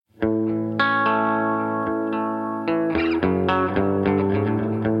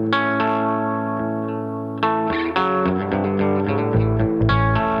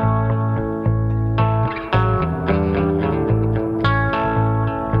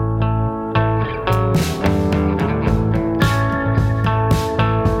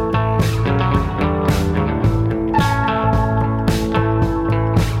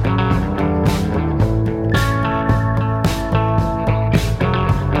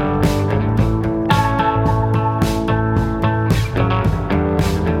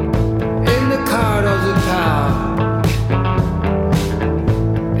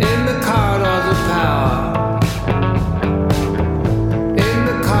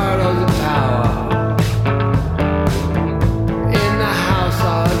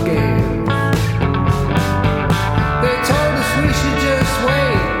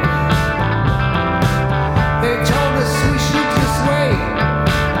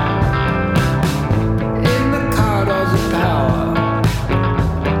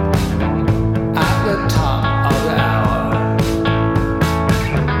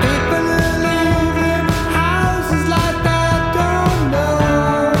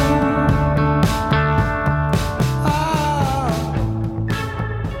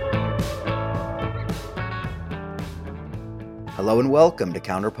and welcome to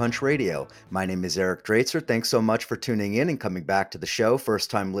Counterpunch Radio. My name is Eric Draitser. Thanks so much for tuning in and coming back to the show.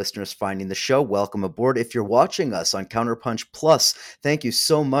 First-time listeners finding the show, welcome aboard. If you're watching us on Counterpunch Plus, thank you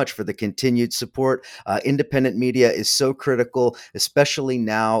so much for the continued support. Independent media is so critical, especially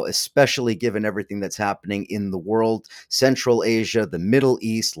now, especially given everything that's happening in the world, Central Asia, the Middle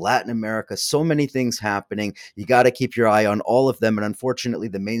East, Latin America, so many things happening. You got to keep your eye on all of them, and unfortunately,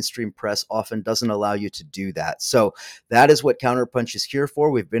 the mainstream press often doesn't allow you to do that. So that is what Counterpunch is here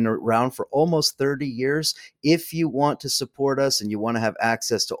for. We've been around for almost 30 years. If you want to support us and you want to have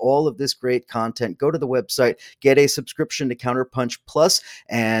access to all of this great content, go to the website, get a subscription to Counterpunch Plus,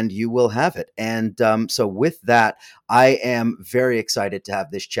 and you will have it. And so with that, I am very excited to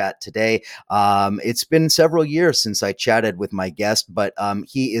have this chat today. It's been several years since I chatted with my guest, but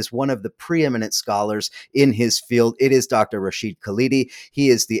he is one of the preeminent scholars in his field. It is Dr. Rashid Khalidi. He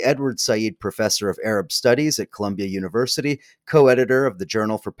is the Edward Said Professor of Arab Studies at Columbia University, co-editor of the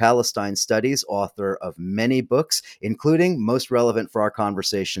Journal for Palestine Studies, author of many books, including, most relevant for our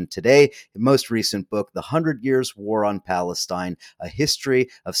conversation today, the most recent book, The 100 Years' War on Palestine, A History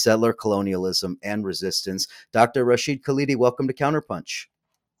of Settler Colonialism and Resistance. Dr. Rashid Khalidi, welcome to Counterpunch.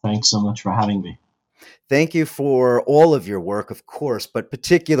 Thanks so much for having me. Thank you for all of your work, of course, but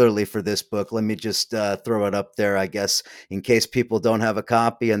particularly for this book. Let me just throw it up there, I guess, in case people don't have a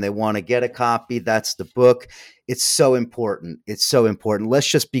copy and they want to get a copy. That's the book. It's so important. It's so important. Let's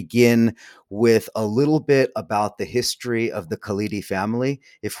just begin with a little bit about the history of the Khalidi family.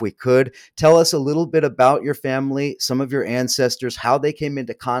 If we could, tell us a little bit about your family, some of your ancestors, how they came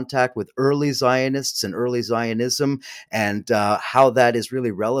into contact with early Zionists and early Zionism, and how that is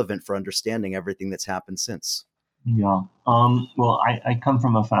really relevant for understanding everything that's happened since. Yeah. Well, I come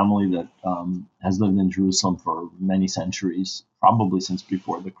from a family that has lived in Jerusalem for many centuries, probably since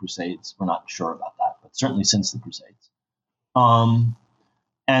before the Crusades. We're not sure about that, but certainly since the Crusades.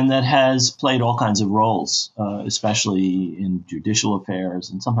 And that has played all kinds of roles, especially in judicial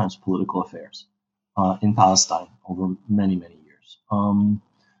affairs and sometimes political affairs in Palestine over many, many years.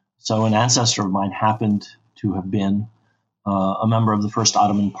 So an ancestor of mine happened to have been a member of the first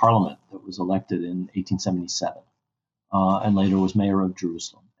Ottoman parliament that was elected in 1877, and later was mayor of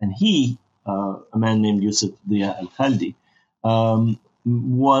Jerusalem. And he, a man named Yusuf Dia al-Khaldi,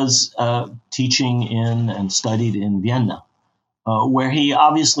 was teaching in and studied in Vienna, where he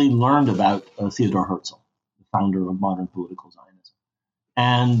obviously learned about Theodor Herzl, the founder of modern political Zionism.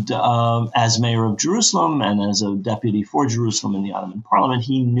 And as mayor of Jerusalem and as a deputy for Jerusalem in the Ottoman parliament,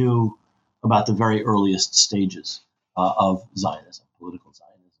 he knew about the very earliest stages of Zionism, political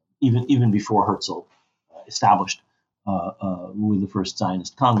Zionism, even before Herzl established with the first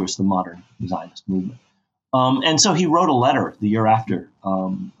Zionist Congress, the modern Zionist movement. And so he wrote a letter the year after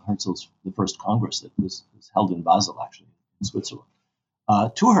Herzl's the first Congress that was held in Basel, actually, in Switzerland,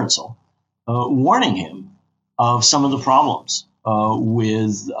 to Herzl, warning him of some of the problems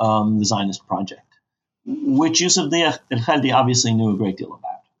with the Zionist project, which Yusuf Dia al-Khaldi obviously knew a great deal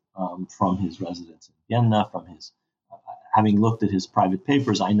about from his residence in Vienna, from his having looked at his private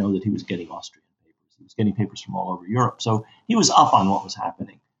papers. I know that he was getting Austrian papers. He was getting papers from all over Europe. So he was up on what was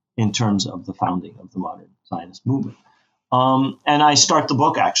happening in terms of the founding of the modern Zionist movement. And I start the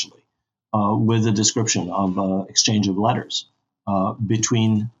book, actually, with a description of exchange of letters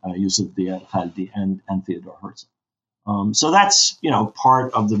between Yusuf Dia al-Khaldi and Theodor Herzl. So that's,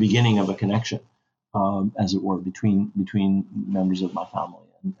 part of the beginning of a connection, as it were, between members of my family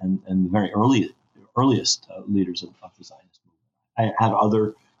and the very earliest leaders of the Zionist movement. I had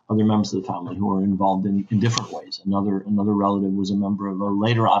other members of the family who were involved in different ways. Another relative was a member of a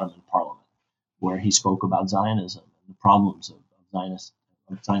later Ottoman parliament, where he spoke about Zionism and the problems of Zionist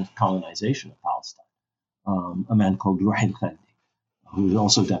colonization of Palestine. A man called Ruhi al-Khaldi, who was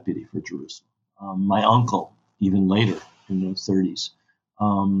also deputy for Jerusalem. My uncle, even later in the 30s,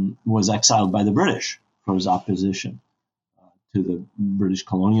 was exiled by the British for his opposition to the British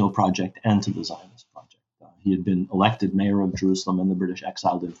colonial project and to the Zionist project. He had been elected mayor of Jerusalem, and the British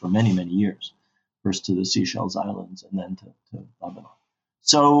exiled him for many, many years, first to the Seychelles Islands and then to Lebanon.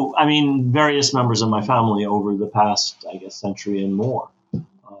 So, various members of my family over the past, century and more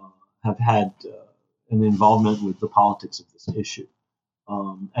have had an involvement with the politics of this issue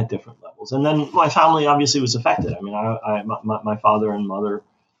at different levels. And then my family obviously was affected. My father and mother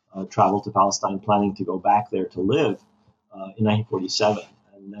traveled to Palestine planning to go back there to live in 1947.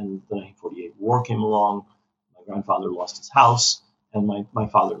 And then the 1948 war came along. My grandfather lost his house, and my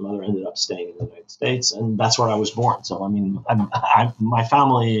father and mother ended up staying in the United States, and that's where I was born. So, my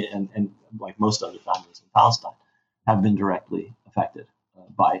family and like most other families in Palestine have been directly affected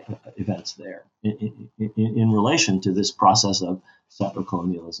by events there in relation to this process of settler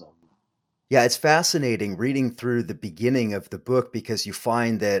colonialism. Yeah, it's fascinating reading through the beginning of the book because you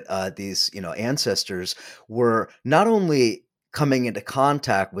find that these, ancestors were not only coming into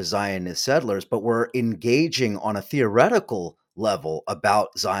contact with Zionist settlers, but were engaging on a theoretical level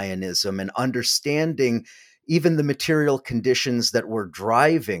about Zionism and understanding even the material conditions that were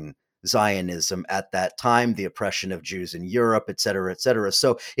driving Zionism at that time, the oppression of Jews in Europe, et cetera, et cetera.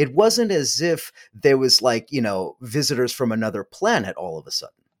 So it wasn't as if there was like, visitors from another planet all of a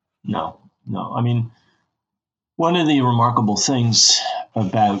sudden. No, no. I mean, one of the remarkable things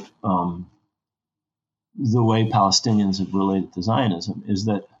about the way Palestinians have related to Zionism is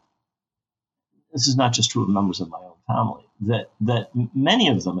that this is not just true of members of my own family, that many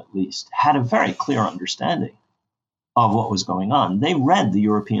of them, at least, had a very clear understanding of what was going on. They read the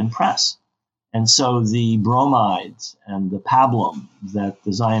European press. And so the bromides and the pablum that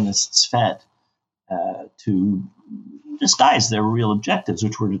the Zionists fed to disguise their real objectives,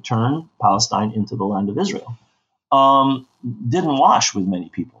 which were to turn Palestine into the land of Israel, didn't wash with many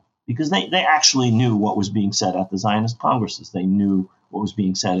people because they actually knew what was being said at the Zionist congresses. They knew what was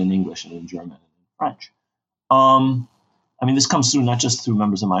being said in English and in German and in French. I mean, this comes through not just through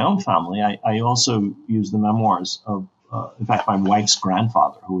members of my own family. I also use the memoirs of, in fact, my wife's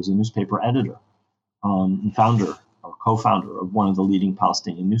grandfather, who was a newspaper editor and founder or co-founder of one of the leading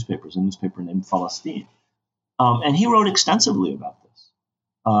Palestinian newspapers, a newspaper named Palestine. And he wrote extensively about this,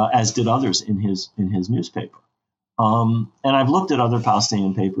 as did others in his newspaper. And I've looked at other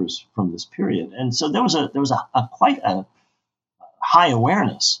Palestinian papers from this period, and so there was a quite a high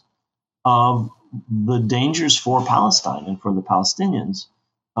awareness of the dangers for Palestine and for the Palestinians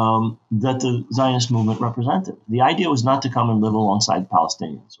that the Zionist movement represented. The idea was not to come and live alongside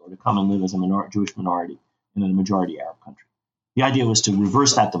Palestinians or to come and live as a Jewish minority in a majority Arab country. The idea was to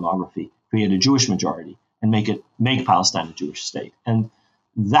reverse that demography, create a Jewish majority, and make Palestine a Jewish state. And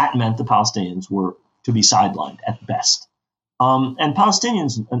that meant the Palestinians were to be sidelined at best. And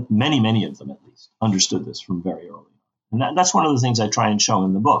Palestinians, many of them at least, understood this from very early. And that's one of the things I try and show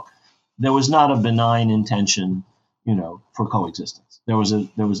in the book. There was not a benign intention, for coexistence. There was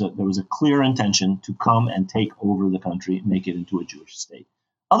a clear intention to come and take over the country and make it into a Jewish state.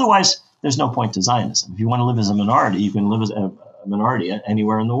 Otherwise, there's no point to Zionism. If you want to live as a minority, you can live as a minority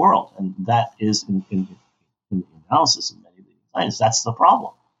anywhere in the world, and that is in the analysis of many of the Zionists. That's the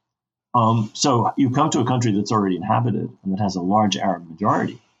problem. So you come to a country that's already inhabited and that has a large Arab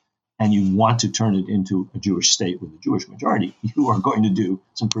majority, and you want to turn it into a Jewish state with a Jewish majority, you are going to do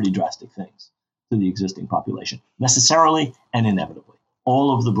some pretty drastic things to the existing population, necessarily and inevitably.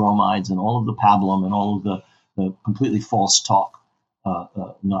 All of the bromides and all of the pablum and all of the completely false talk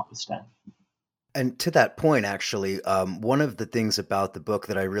notwithstanding. And to that point, actually, one of the things about the book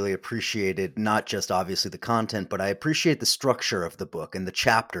that I really appreciated, not just obviously the content, but I appreciate the structure of the book and the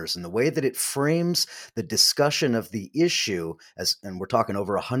chapters and the way that it frames the discussion of the issue and we're talking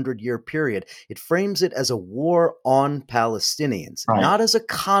over 100-year period, it frames it as a war on Palestinians, right, not as a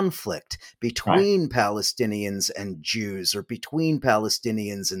conflict between Palestinians and Jews or between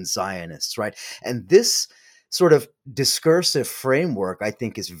Palestinians and Zionists, right? And this sort of discursive framework, I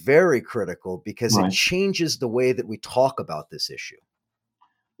think, is very critical because it changes the way that we talk about this issue.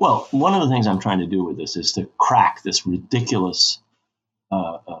 Well, one of the things I'm trying to do with this is to crack this ridiculous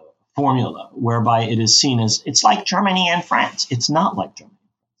formula whereby it is seen as it's like Germany and France. It's not like Germany.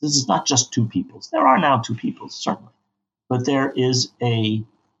 This is not just two peoples. There are now two peoples, certainly. But there is a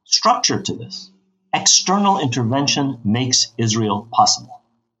structure to this. External intervention makes Israel possible.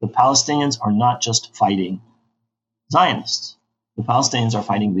 The Palestinians are not just fighting Zionists. The Palestinians are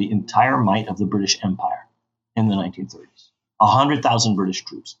fighting the entire might of the British Empire in the 1930s. 100,000 British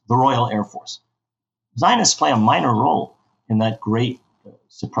troops, the Royal Air Force. Zionists play a minor role in that great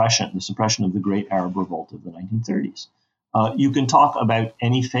suppression, the suppression of the great Arab revolt of the 1930s. You can talk about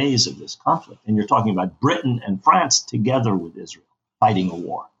any phase of this conflict, and you're talking about Britain and France together with Israel fighting a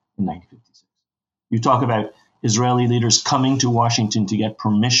war in 1956. You talk about Israeli leaders coming to Washington to get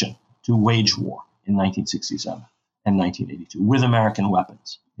permission to wage war in 1967. And 1982 with American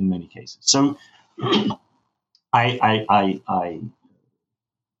weapons in many cases. So I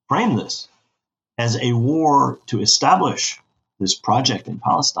frame this as a war to establish this project in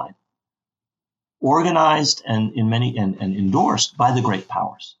Palestine, organized and endorsed by the great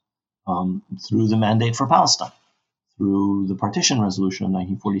powers through the Mandate for Palestine, through the Partition Resolution of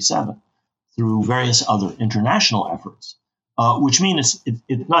 1947, through various other international efforts. Which means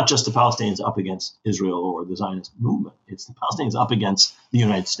it's not just the Palestinians up against Israel or the Zionist movement. It's the Palestinians up against the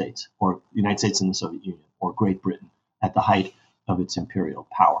United States or the United States and the Soviet Union or Great Britain at the height of its imperial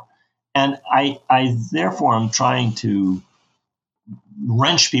power. And I therefore am trying to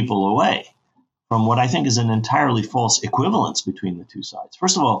wrench people away from what I think is an entirely false equivalence between the two sides.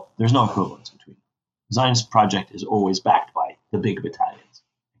 First of all, there's no equivalence between them. The Zionist project is always backed by the big battalions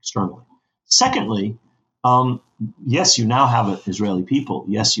externally. Secondly, yes, you now have an Israeli people.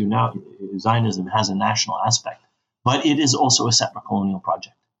 Yes, Zionism has a national aspect, but it is also a settler colonial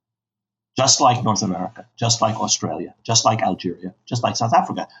project. Just like North America, just like Australia, just like Algeria, just like South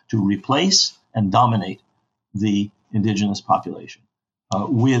Africa, to replace and dominate the indigenous population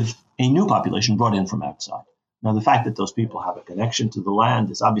with a new population brought in from outside. Now, the fact that those people have a connection to the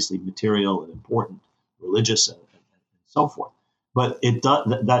land is obviously material and important, religious and so forth. But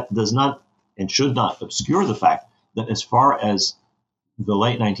that does not and should not obscure the fact that as far as the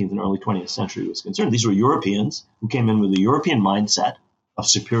late 19th and early 20th century was concerned, these were Europeans who came in with a European mindset of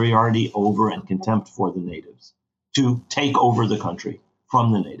superiority over and contempt for the natives to take over the country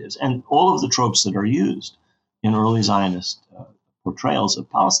from the natives. And all of the tropes that are used in early Zionist portrayals of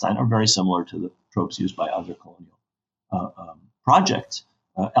Palestine are very similar to the tropes used by other colonial projects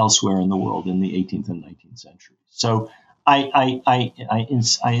elsewhere in the world in the 18th and 19th centuries. So I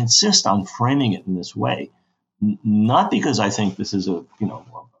insist on framing it in this way, not because I think this is a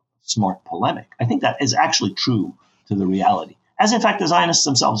smart polemic. I think that is actually true to the reality, as in fact the Zionists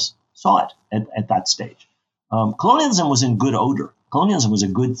themselves saw it at that stage. Colonialism was in good odor. Colonialism was a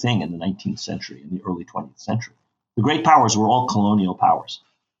good thing in the 19th century, in the early 20th century. The great powers were all colonial powers.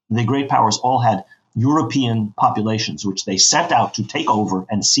 The great powers all had European populations, which they sent out to take over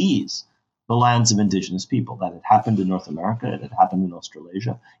and seize the lands of indigenous people. That had happened in North America. It had happened in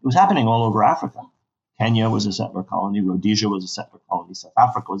Australasia. It was happening all over Africa. Kenya was a settler colony. Rhodesia was a settler colony. South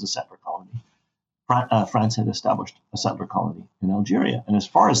Africa was a settler colony. France had established a settler colony in Algeria. And as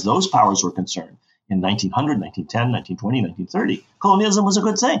far as those powers were concerned, in 1900, 1910, 1920, 1930, colonialism was a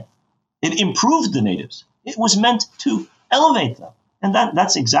good thing. It improved the natives. It was meant to elevate them. And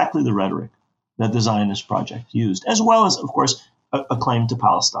that's exactly the rhetoric that the Zionist project used, as well as, of course, a claim to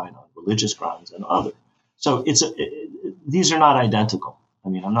Palestine on religious grounds and other. So these are not identical. I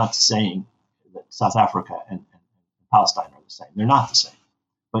mean, I'm not saying that South Africa and Palestine are the same. They're not the same.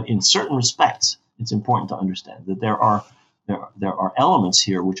 But in certain respects, it's important to understand that there are elements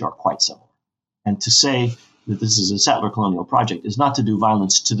here which are quite similar. And to say that this is a settler colonial project is not to do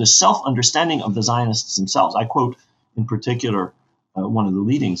violence to the self-understanding of the Zionists themselves. I quote in particular one of the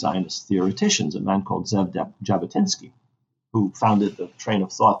leading Zionist theoreticians, a man called Zev Jabotinsky, who founded the train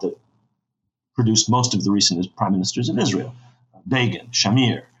of thought that produced most of the recent prime ministers of Israel. Begin,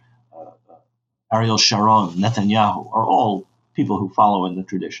 Shamir, Ariel Sharon, Netanyahu are all people who follow in the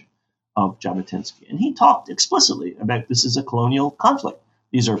tradition of Jabotinsky. And he talked explicitly about this is a colonial conflict.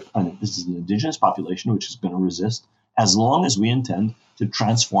 This is an indigenous population which is going to resist as long as we intend to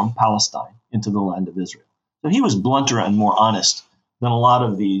transform Palestine into the land of Israel. So he was blunter and more honest than a lot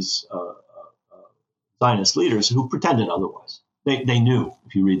of these Zionist leaders who pretended otherwise. They knew,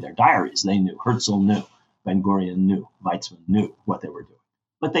 if you read their diaries, they knew. Herzl knew. Ben Gurion knew. Weizmann knew what they were doing.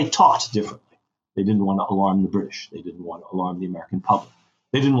 But they talked differently. They didn't want to alarm the British. They didn't want to alarm the American public.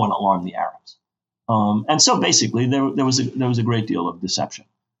 They didn't want to alarm the Arabs. And so basically there was a great deal of deception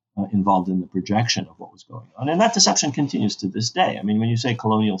involved in the projection of what was going on. And that deception continues to this day. I mean, when you say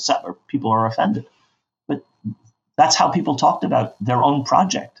colonial settler, people are offended. But that's how people talked about their own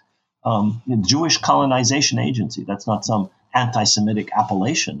project. Jewish Colonization Agency, that's not some anti-Semitic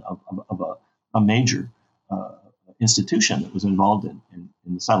appellation of a major institution that was involved in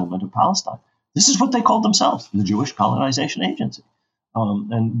the settlement of Palestine. This is what they called themselves, the Jewish Colonization Agency.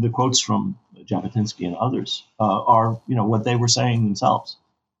 And the quotes from Jabotinsky and others are, what they were saying themselves.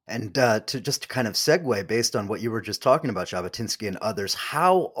 And to kind of segue based on what you were just talking about, Jabotinsky and others,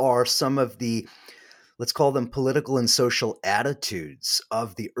 how are some of the, let's call them political and social attitudes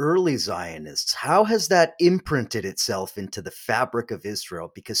of the early Zionists, how has that imprinted itself into the fabric of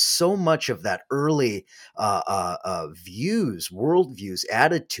Israel? Because so much of that early views, worldviews,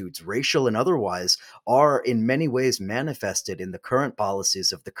 attitudes, racial and otherwise, are in many ways manifested in the current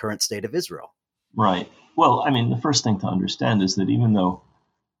policies of the current state of Israel. Right. Well, I mean, the first thing to understand is that even though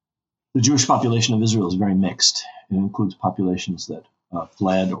the Jewish population of Israel is very mixed, it includes populations that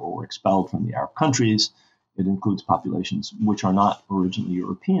fled or were expelled from the Arab countries. It includes populations which are not originally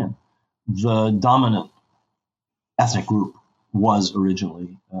European. The dominant ethnic group was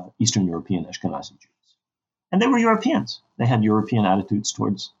originally Eastern European Ashkenazi Jews. And they were Europeans. They had European attitudes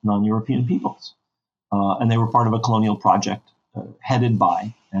towards non-European peoples. And they were part of a colonial project headed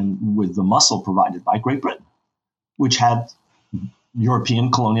by and with the muscle provided by Great Britain, which had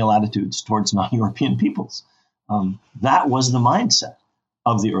European colonial attitudes towards non-European peoples. That was the mindset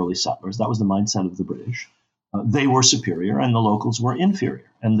of the early settlers. That was the mindset of the British. They were superior and the locals were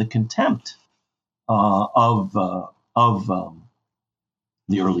inferior. And the contempt of the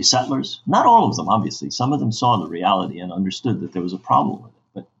early settlers, not all of them, obviously. Some of them saw the reality and understood that there was a problem with it,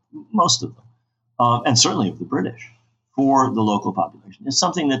 but most of them, and certainly of the British, for the local population, is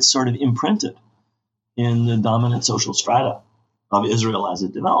something that's sort of imprinted in the dominant social strata of Israel as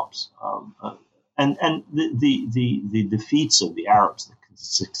it develops. And the defeats of the Arabs, the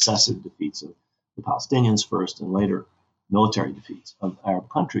successive defeats of the Palestinians first and later military defeats of Arab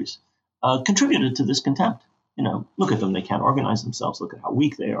countries, contributed to this contempt. Look at them, they can't organize themselves. Look at how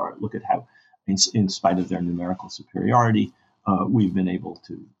weak they are. Look at how, in spite of their numerical superiority, we've been able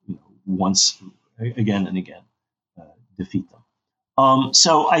to, once again and again, defeat them.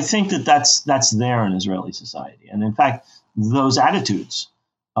 So I think that's there in Israeli society. And in fact, those attitudes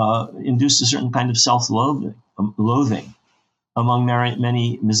induced a certain kind of self-loathing among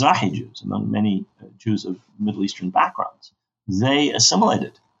many Mizrahi Jews, among many Jews of Middle Eastern backgrounds. They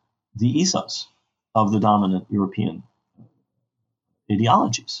assimilated the ethos of the dominant European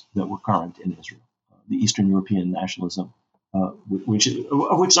ideologies that were current in Israel, the Eastern European nationalism, of which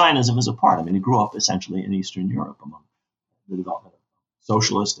Zionism is a part. I mean, it grew up essentially in Eastern Europe among the development of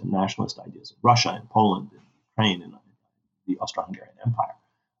socialist and nationalist ideas of Russia and Poland and Ukraine and the Austro-Hungarian Empire.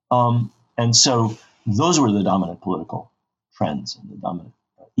 And so those were the dominant political trends and the dominant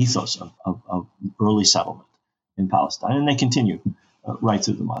ethos of early settlement in Palestine, and they continue right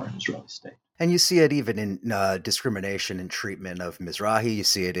through the modern Israeli state. And you see it even in discrimination and treatment of Mizrahi. You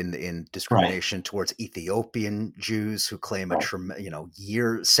see it in discrimination towards Ethiopian Jews who claim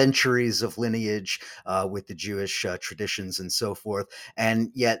centuries of lineage with the Jewish traditions and so forth.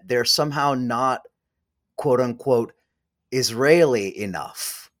 And yet they're somehow not, quote unquote, Israeli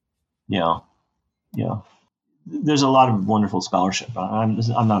enough. Yeah. There's a lot of wonderful scholarship. I'm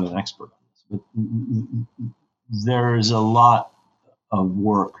not an expert on this, but there's a lot of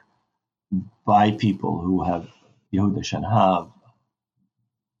work by people who have Yehuda Shenhav,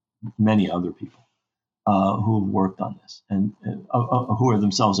 many other people who have worked on this and who are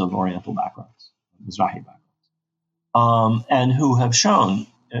themselves of Oriental backgrounds, Mizrahi backgrounds, and who have shown,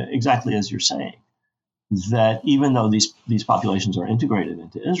 exactly as you're saying, that even though these populations are integrated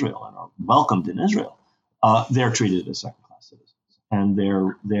into Israel and are welcomed in Israel, they're treated as second-class citizens, and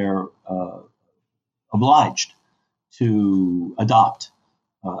they're obliged to adopt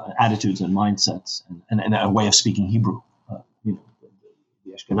attitudes and mindsets and a way of speaking Hebrew. The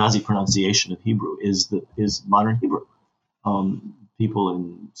Ashkenazi pronunciation of Hebrew is modern Hebrew. People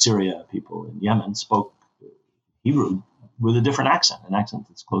in Syria, people in Yemen spoke Hebrew with a different accent, an accent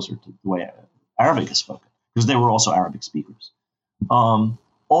that's closer to the way Arabic is spoken, because they were also Arabic speakers. All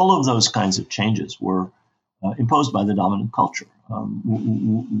of those kinds of changes were imposed by the dominant culture.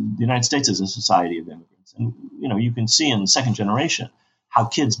 The United States is a society of immigrants, and you can see in the second generation how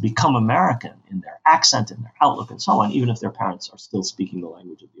kids become American in their accent, in their outlook, and so on, even if their parents are still speaking the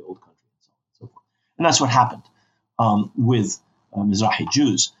language of the old country, and so on and so forth. And that's what happened with Mizrahi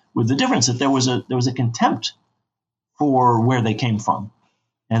Jews, with the difference that there was a contempt for where they came from,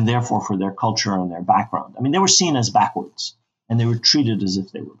 and therefore for their culture and their background. I mean, they were seen as backwards, and they were treated as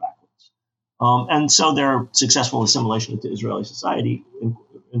if they were backwards. And so their successful assimilation into Israeli society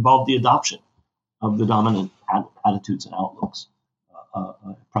involved the adoption of the dominant attitudes and outlooks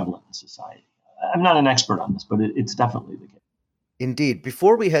prevalent in society. I'm not an expert on this, but it's definitely the case. Indeed.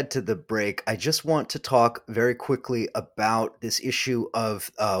 Before we head to the break, I just want to talk very quickly about this issue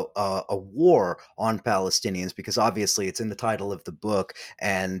of a war on Palestinians, because obviously it's in the title of the book.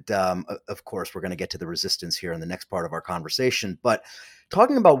 And of course, we're going to get to the resistance here in the next part of our conversation. But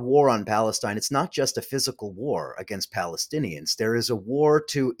talking about war on Palestine, it's not just a physical war against Palestinians. There is a war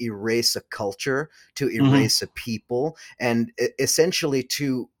to erase a culture, to erase a people, and essentially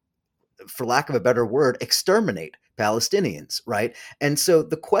to, for lack of a better word, exterminate Palestinians, right? And so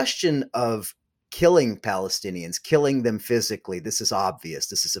the question of killing Palestinians, killing them physically, this is obvious,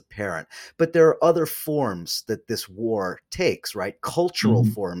 this is apparent, but there are other forms that this war takes, right? Cultural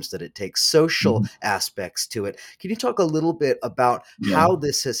forms that it takes, social aspects to it. Can you talk a little bit about how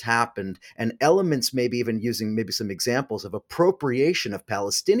this has happened, and elements, maybe even using maybe some examples of appropriation of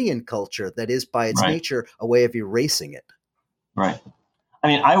Palestinian culture that is by its nature a way of erasing it? Right. I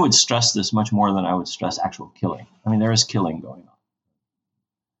mean, I would stress this much more than I would stress actual killing. I mean, there is killing going on.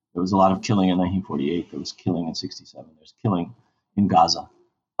 There was a lot of killing in 1948. There was killing in 1967. There's killing in Gaza.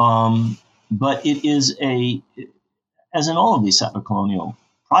 But it is as in all of these settler colonial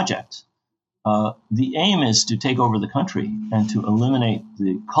projects, the aim is to take over the country and to eliminate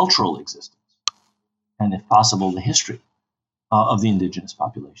the cultural existence and if possible, the history of the indigenous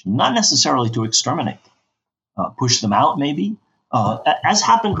population, not necessarily to exterminate them, push them out maybe, as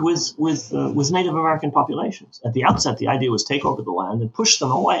happened with Native American populations. At the outset, the idea was take over the land and push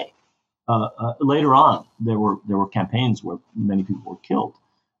them away. Later on, there were campaigns where many people were killed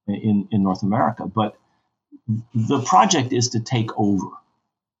in North America, but the project is to take over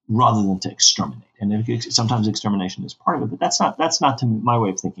rather than to exterminate. And sometimes extermination is part of it, but that's not to my way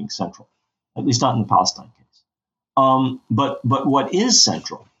of thinking central, at least not in the Palestine case. But what is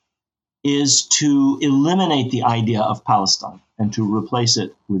central is to eliminate the idea of Palestine and to replace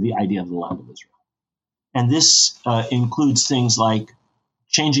it with the idea of the land of Israel. And this includes things like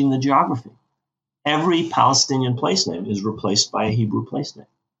changing the geography. Every Palestinian place name is replaced by a Hebrew place name.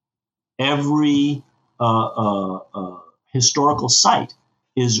 Every historical site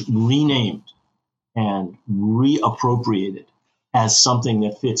is renamed and reappropriated as something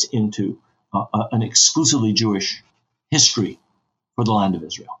that fits into an exclusively Jewish history for the land of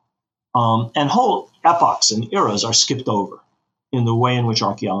Israel. And whole epochs and eras are skipped over in the way in which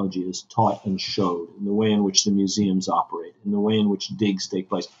archaeology is taught and showed, in the way in which the museums operate, in the way in which digs take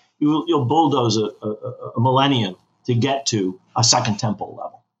place. You'll bulldoze a millennium to get to a Second Temple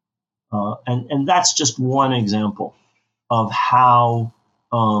level. And that's just one example of how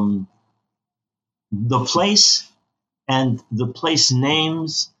the place and the place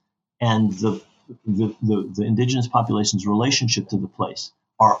names and the indigenous population's relationship to the place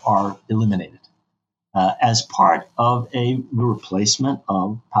are eliminated as part of a replacement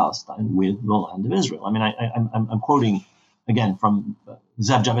of Palestine with the land of Israel. I mean, I'm quoting again from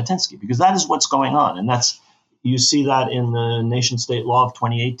Zev Jabotinsky, because that is what's going on, and you see that in the nation-state law of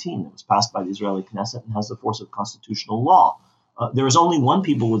 2018 that was passed by the Israeli Knesset and has the force of constitutional law. There is only one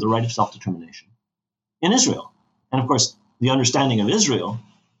people with the right of self-determination in Israel. And of course, the understanding of Israel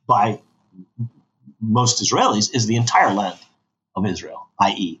by most Israelis is the entire land of Israel,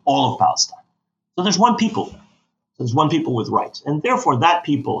 i.e. all of Palestine. So there's one people there. So there's one people with rights. And therefore, that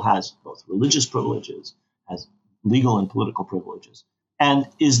people has both religious privileges, has legal and political privileges, and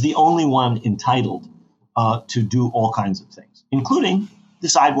is the only one entitled to do all kinds of things, including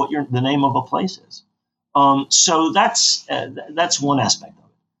decide what the name of a place is. So that's one aspect of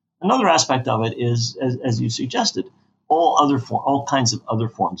it. Another aspect of it is, as you suggested, all kinds of other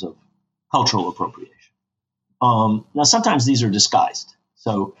forms of cultural appropriation. Now, sometimes these are disguised.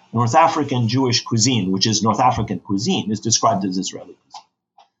 So North African Jewish cuisine, which is North African cuisine, is described as Israeli cuisine.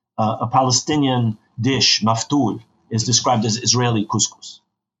 A Palestinian dish, maftul, is described as Israeli couscous.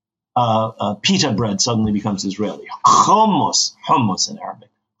 Pita bread suddenly becomes Israeli. Hummus in Arabic.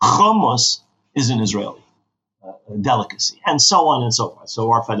 Hummus is an Israeli delicacy, and so on and so forth.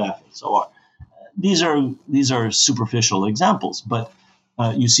 So are falafel. So are these are superficial examples, but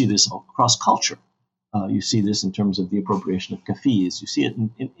you see this across culture. You see this in terms of the appropriation of kafis. You see it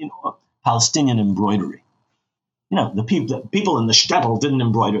in Palestinian embroidery. The people in the shtetl didn't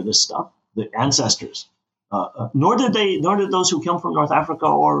embroider this stuff. The ancestors, nor did those who come from North Africa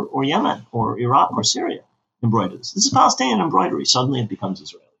or Yemen or Iraq or Syria embroider this. This is Palestinian embroidery. Suddenly it becomes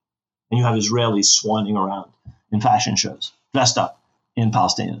Israeli, and you have Israelis swanning around in fashion shows dressed up in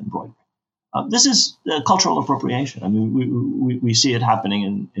Palestinian embroidery. This is cultural appropriation. I mean, we see it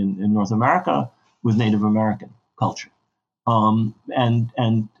happening in North America with Native American culture, and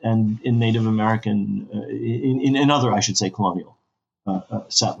in Native American in other, I should say, colonial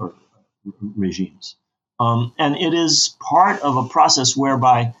settler regimes, and it is part of a process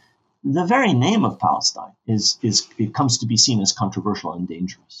whereby the very name of Palestine it comes to be seen as controversial and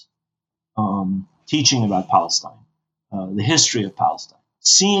dangerous. Teaching about Palestine, the history of Palestine,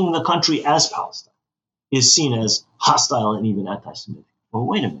 seeing the country as Palestine, is seen as hostile and even anti-Semitic. Well,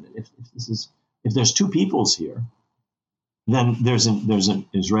 wait a minute. If there's two peoples here, then there's an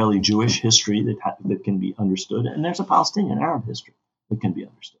Israeli Jewish history that can be understood, and there's a Palestinian Arab history that can be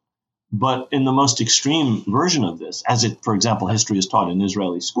understood. But in the most extreme version of this, as for example, history is taught in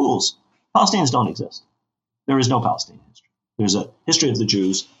Israeli schools, Palestinians don't exist. There is no Palestinian history. There's a history of the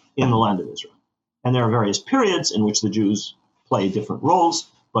Jews in the land of Israel. And there are various periods in which the Jews play different roles,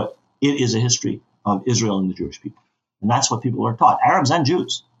 but it is a history of Israel and the Jewish people. And that's what people are taught, Arabs and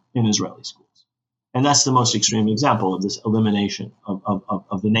Jews, in Israeli schools. And that's the most extreme example of this elimination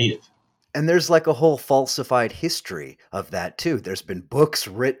of the native. And there's like a whole falsified history of that too. There's been books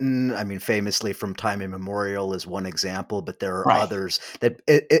written, I mean, famously From Time Immemorial is one example, but there are others that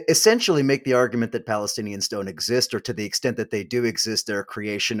essentially make the argument that Palestinians don't exist, or to the extent that they do exist, they're a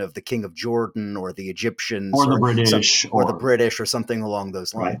creation of the King of Jordan or the Egyptians or the British or the British or something along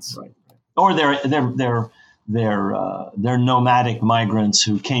those lines. Right. Or they're nomadic migrants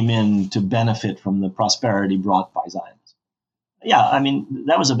who came in to benefit from the prosperity brought by Zionism. Yeah, I mean,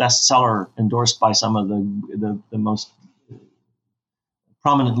 that was a bestseller endorsed by some of the most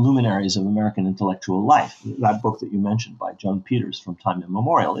prominent luminaries of American intellectual life. That book that you mentioned by John Peters, From Time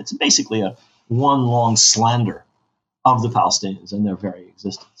Immemorial, it's basically a one long slander of the Palestinians and their very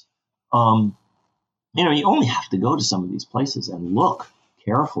existence. You only have to go to some of these places and look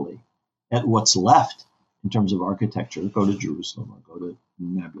carefully at what's left in terms of architecture. Go to Jerusalem, or go to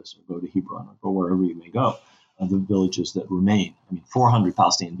Nablus, or go to Hebron, or go wherever you may go. The villages that remain. I mean, 400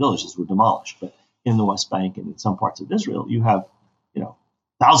 Palestinian villages were demolished, but in the West Bank and in some parts of Israel, you have,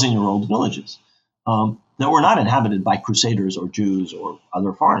 1,000-year-old villages that were not inhabited by crusaders or Jews or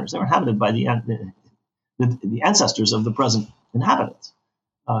other foreigners. They were inhabited by the ancestors of the present inhabitants.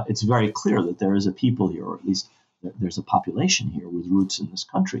 It's very clear that there is a people here, or at least there's a population here with roots in this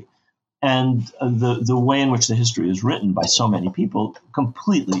country. And the way in which the history is written by so many people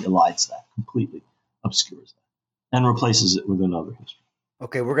completely elides that, completely obscures that, and replaces it with another history.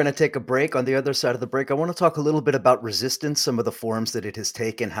 Okay, we're going to take a break. On the other side of the break, I want to talk a little bit about resistance, some of the forms that it has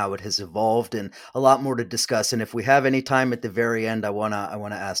taken, how it has evolved, and a lot more to discuss. And if we have any time at the very end, I want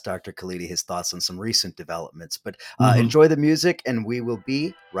to ask Dr. Khalidi his thoughts on some recent developments. But enjoy the music, and we will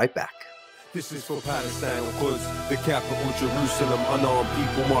be right back. This is for Palestine, Quds, the capital, Jerusalem. Unarmed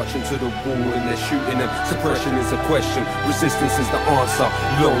people marching to the wall and they're shooting them. Suppression is a question, resistance is the answer.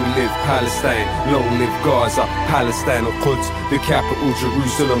 Long live Palestine, long live Gaza. Palestine, Quds, the capital,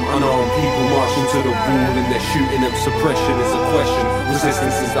 Jerusalem. Unarmed people marching to the wall and they're shooting them. Suppression is a question,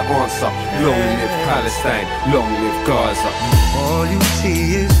 resistance is the answer. Long live Palestine, long live Gaza. All you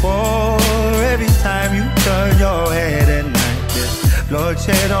see is war every time you turn your head at night.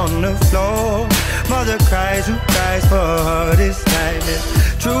 Bloodshed on the floor, mother cries, who cries for her this time? There's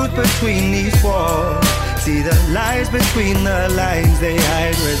truth between these walls, see the lies between the lines they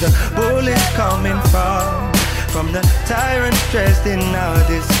hide. Where the bullets coming from the tyrants dressed in our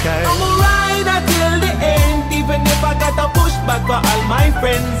disguise. I'm a rider till the end, even if I gotta push back for all my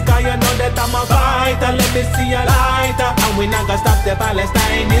friends. Cause you know that I'm a fighter, let me see a lighter, and we not gonna stop the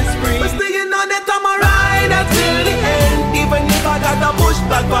Palestine is free. But still you know that I'm a rider till the end, even if I gotta push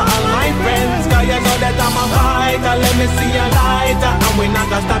back for all my friends. Cause you know that I'm a fighter, let me see a lighter, and we not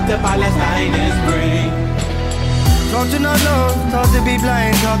gonna stop the Palestine is free. Taught to not love, taught to be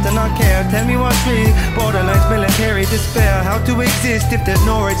blind, taught to not care. Tell me what's real, borderlines, military despair. How to exist if there's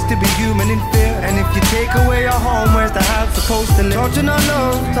no rights to be human in fear? And if you take away your home, where's the heart supposed to live? Taught to not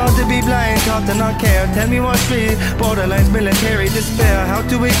love, taught to be blind, taught to not care. Tell me what's real, borderlines, military despair. How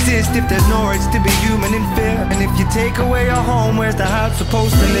to exist if there's no rights to be human in fear? And if you take away your home, where's the heart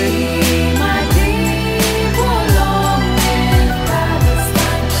supposed to live?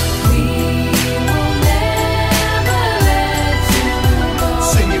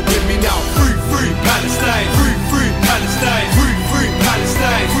 Palestine, free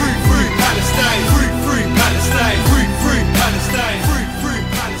Palestine, free Palestine, free Palestine, free Palestine, free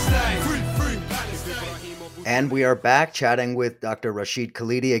Palestine, free Palestine. And we are back chatting with Dr. Rashid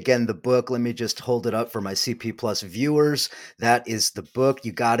Khalidi. Again, the book, let me just hold it up for my CP Plus viewers. That is the book.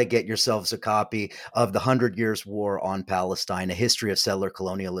 You got to get yourselves a copy of The 100 Years' War on Palestine, A History of Settler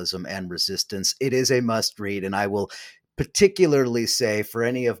Colonialism and Resistance. It is a must read, and I will particularly say for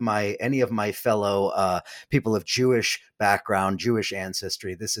any of my fellow people of Jewish background, Jewish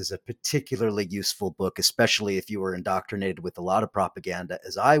ancestry, this is a particularly useful book, especially if you were indoctrinated with a lot of propaganda,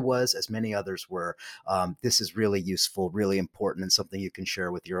 as I was, as many others were. This is really useful, really important, and something you can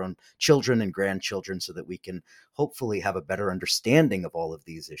share with your own children and grandchildren so that we can hopefully have a better understanding of all of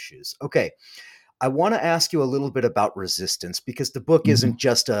these issues. Okay. I want to ask you a little bit about resistance, because the book isn't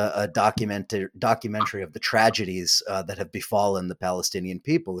just a documentary of the tragedies that have befallen the Palestinian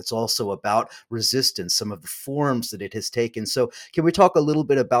people. It's also about resistance, some of the forms that it has taken. So can we talk a little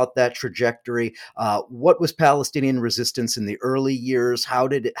bit about that trajectory? What was Palestinian resistance in the early years? How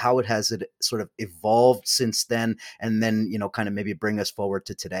has it sort of evolved since then? And then, kind of maybe bring us forward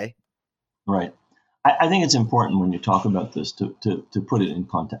to today. Right. I think it's important when you talk about this to put it in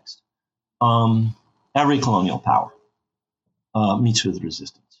context. Every colonial power meets with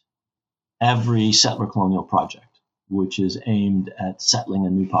resistance. Every settler colonial project, which is aimed at settling a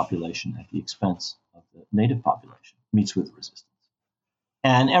new population at the expense of the native population, meets with resistance.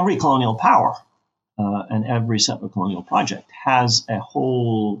 And every colonial power and every settler colonial project has a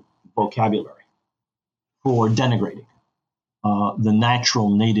whole vocabulary for denigrating the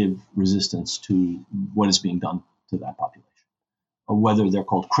natural native resistance to what is being done to that population. Whether they're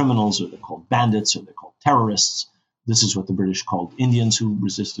called criminals or they're called bandits or they're called terrorists. This is what the British called Indians who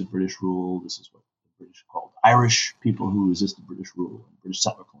resisted British rule. This is what the British called Irish people who resisted British rule and British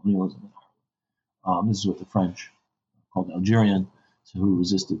settler colonialism in Ireland. This is what the French called Algerian, who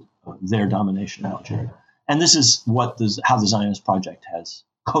resisted their domination in Algeria. And this is how the Zionist project has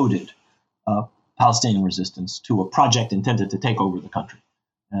coded Palestinian resistance to a project intended to take over the country,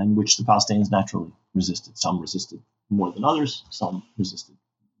 and which the Palestinians naturally resisted. Some resisted more than others, some resisted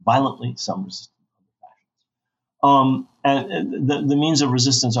violently, some resisted in other fashions. And the means of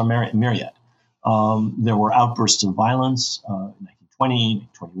resistance are myriad. There were outbursts of violence in 1920,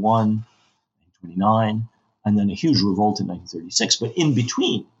 1921, 1929, and then a huge revolt in 1936. But in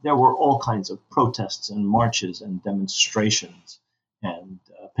between, there were all kinds of protests and marches and demonstrations and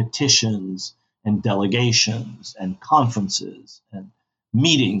petitions and delegations and conferences and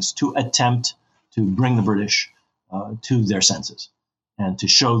meetings to attempt to bring the British to their senses and to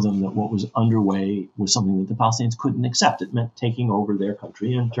show them that what was underway was something that the Palestinians couldn't accept. It meant taking over their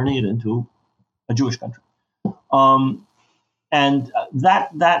country and turning it into a Jewish country. And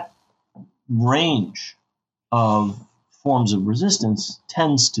that range of forms of resistance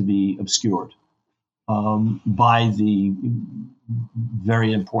tends to be obscured by the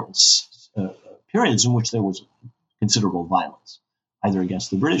very important periods in which there was considerable violence, either against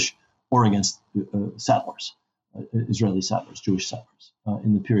the British or against settlers, Israeli settlers, Jewish settlers,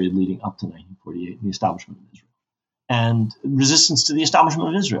 in the period leading up to 1948 and the establishment of Israel. And resistance to the establishment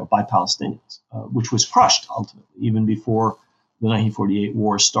of Israel by Palestinians, which was crushed ultimately, even before the 1948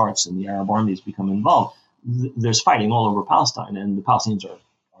 war starts and the Arab armies become involved. There's fighting all over Palestine, and the Palestinians are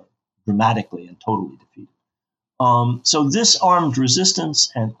dramatically and totally defeated. So this armed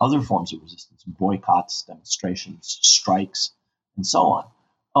resistance and other forms of resistance, boycotts, demonstrations, strikes, and so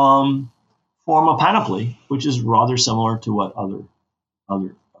on, form a panoply which is rather similar to what other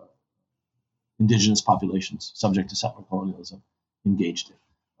indigenous populations subject to settler colonialism engaged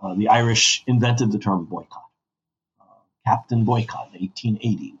in. The Irish invented the term boycott. Captain Boycott in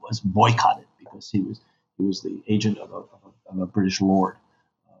 1880 was boycotted because he was the agent of a British lord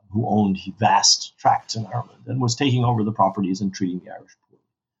who owned vast tracts in Ireland and was taking over the properties and treating the Irish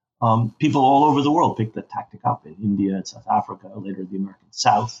poorly. People all over the world picked that tactic up in India and South Africa, later the American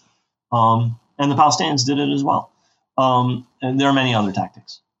South, and the Palestinians did it as well. And there are many other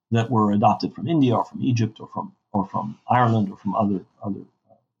tactics that were adopted from India or from Egypt or from Ireland or from other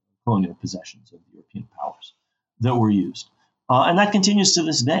colonial possessions of the European powers that were used. And that continues to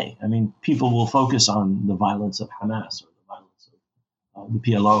this day. I mean, people will focus on the violence of Hamas or the violence of the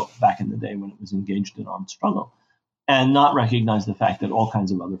PLO back in the day when it was engaged in armed struggle, and not recognize the fact that all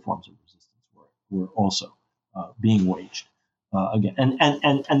kinds of other forms of resistance were also being waged again.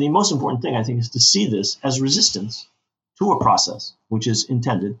 And the most important thing, I think, is to see this as resistance to a process which is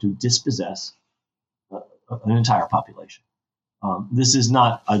intended to dispossess an entire population. This is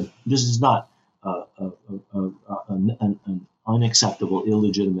not an unacceptable,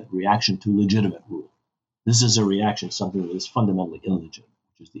 illegitimate reaction to legitimate rule. This is a reaction to something that is fundamentally illegitimate,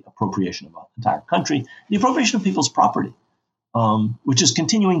 which is the appropriation of an entire country, the appropriation of people's property, which is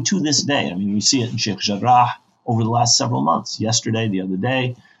continuing to this day. I mean, we see it in Sheikh Jarrah over the last several months. Yesterday, the other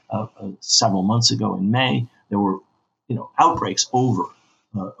day, several months ago in May, there were outbreaks over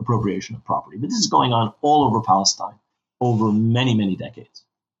appropriation of property. But this is going on all over Palestine over many, many decades,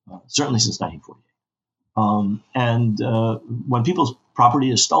 certainly since 1948. When people's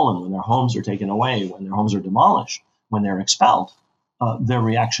property is stolen, when their homes are taken away, when their homes are demolished, when they're expelled, their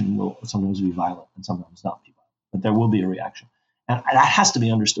reaction will sometimes be violent and sometimes not be violent. But there will be a reaction. And that has to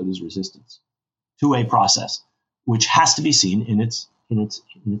be understood as resistance to a process which has to be seen in its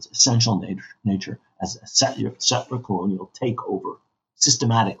essential nature as a settler colonial takeover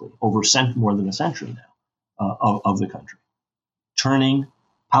systematically over more than a century now of the country, turning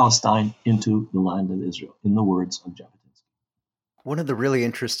Palestine into the land of Israel, in the words of Jabotinsky. One of the really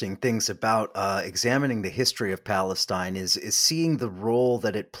interesting things about examining the history of Palestine is seeing the role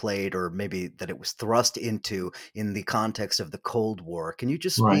that it played, or maybe that it was thrust into, in the context of the Cold War. Can you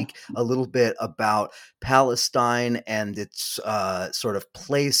just speak a little bit about Palestine and its sort of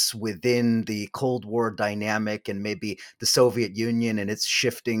place within the Cold War dynamic, and maybe the Soviet Union and its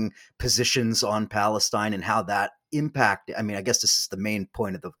shifting positions on Palestine, and how that impacted, I mean, I guess this is the main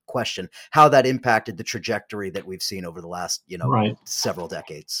point of the question, how that impacted the trajectory that we've seen over the last, several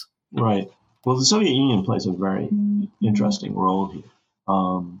decades. Right. Well, the Soviet Union plays a very interesting role here.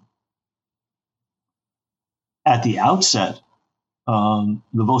 At the outset, the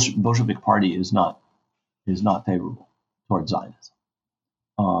Bolshevik Party is not favorable towards Zionism,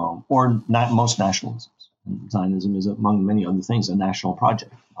 or not most nationalisms. And Zionism is, among many other things, a national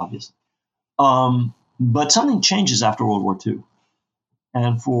project, obviously. But something changes after World War II,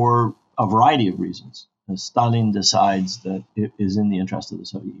 and for a variety of reasons. Stalin decides that it is in the interest of the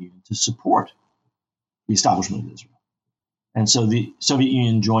Soviet Union to support the establishment of Israel. And so the Soviet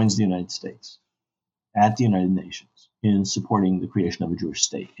Union joins the United States at the United Nations in supporting the creation of a Jewish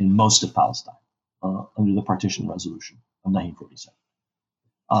state in most of Palestine under the Partition Resolution of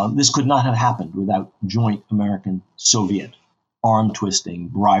 1947. This could not have happened without joint American-Soviet arm twisting,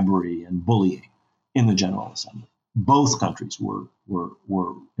 bribery, and bullying in the General Assembly. Both countries were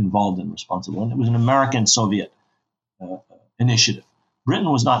involved and responsible, and it was an American-Soviet initiative. Britain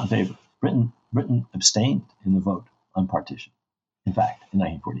was not in favor. Britain abstained in the vote on partition, in fact, in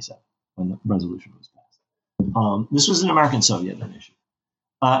 1947, when the resolution was passed. This was an American-Soviet initiative.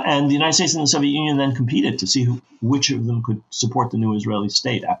 And the United States and the Soviet Union then competed to see which of them could support the new Israeli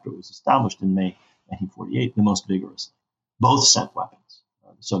state after it was established in May 1948 the most vigorously. Both sent weapons.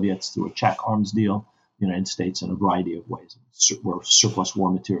 The Soviets through a Czech arms deal, the United States in a variety of ways, where surplus war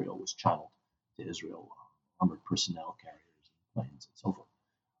material was channeled to Israel, armored personnel carriers, planes, and so forth.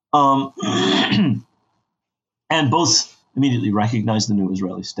 And both immediately recognized the new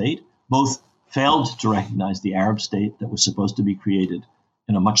Israeli state. Both failed to recognize the Arab state that was supposed to be created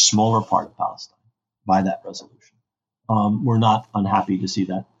in a much smaller part of Palestine by that resolution. Were not unhappy to see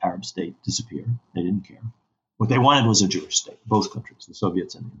that Arab state disappear. They didn't care. What they wanted was a Jewish state, both countries, the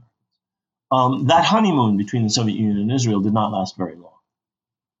Soviets and the Americans. That honeymoon between the Soviet Union and Israel did not last very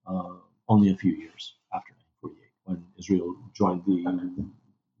long, only a few years after 1948, when Israel joined the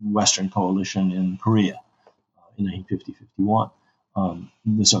Western coalition in Korea in 1950-51.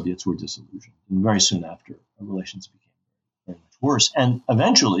 The Soviets were disillusioned, and very soon after, relations became very much worse. And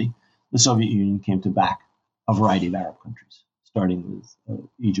eventually, the Soviet Union came to back a variety of Arab countries, starting with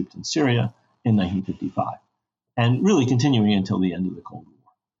Egypt and Syria in 1955, and really continuing until the end of the Cold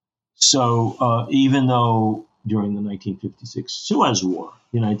War. So even though during the 1956 Suez War,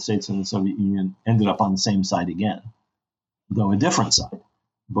 the United States and the Soviet Union ended up on the same side again, though a different side,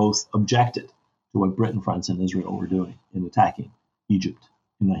 both objected to what Britain, France, and Israel were doing in attacking Egypt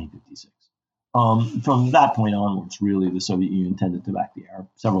in 1956. From that point onwards, really, the Soviet Union tended to back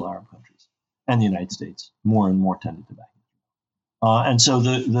several Arab countries, and the United States more and more tended to back Israel. And so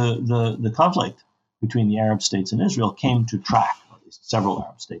the conflict between the Arab states and Israel came to track, or at least several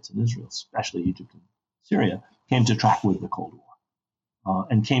Arab states and Israel, especially Egypt and Syria, came to track with the Cold War,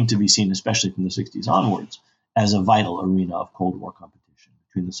 and came to be seen, especially from the 60s onwards, as a vital arena of Cold War competition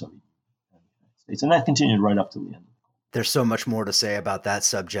between the Soviet Union and the United States. And that continued right up to the end. There's so much more to say about that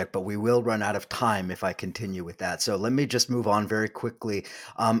subject, but we will run out of time if I continue with that. So let me just move on very quickly.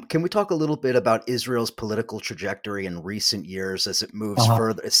 Can we talk a little bit about Israel's political trajectory in recent years as it moves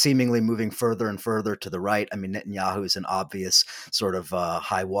further, seemingly moving further and further to the right? I mean, Netanyahu is an obvious sort of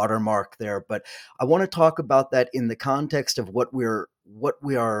high watermark there, but I want to talk about that in the context of what we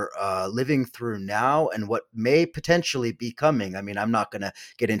are living through now and what may potentially be coming. I mean, I'm not going to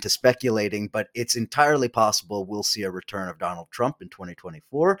get into speculating, but it's entirely possible we'll see a return of Donald Trump in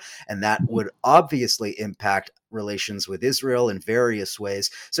 2024, and that would obviously impact relations with Israel in various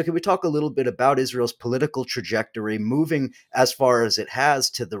ways. So can we talk a little bit about Israel's political trajectory moving as far as it has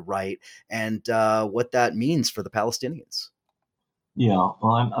to the right, and what that means for the Palestinians? Yeah,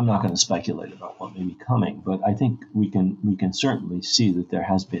 well, I'm not going to speculate about what may be coming, but I think we can certainly see that there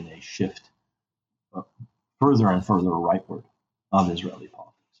has been a shift further and further rightward of Israeli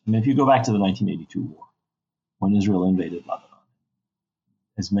politics. I mean, if you go back to the 1982 war, when Israel invaded Lebanon,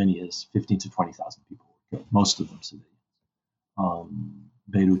 as many as 15 to 20,000 people were killed, most of them civilians.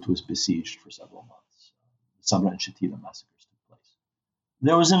 Beirut was besieged for several months. Sabra and Shatila massacres took place.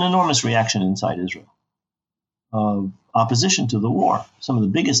 There was an enormous reaction inside Israel of opposition to the war. Some of the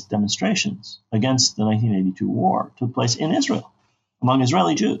biggest demonstrations against the 1982 war took place in Israel, among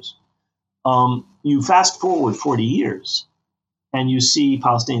Israeli Jews. You fast forward 40 years, and you see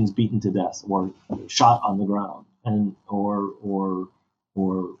Palestinians beaten to death or shot on the ground, and or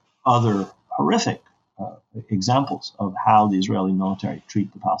other horrific examples of how the Israeli military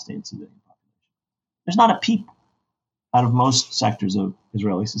treat the Palestinian civilian population. There's not a peep out of most sectors of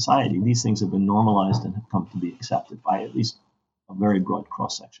Israeli society. These things have been normalized and have come to be accepted by at least a very broad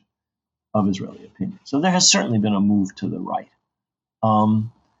cross-section of Israeli opinion. So there has certainly been a move to the right.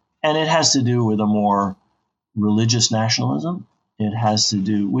 And it has to do with a more religious nationalism. It has to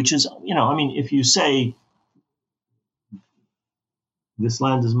do, which is, if you say, this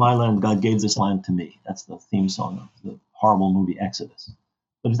land is my land, God gave this land to me. That's the theme song of the horrible movie Exodus.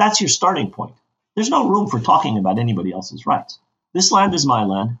 But if that's your starting point, there's no room for talking about anybody else's rights. This land is my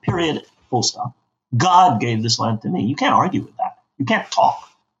land, period, full stop. God gave this land to me. You can't argue with that. You can't talk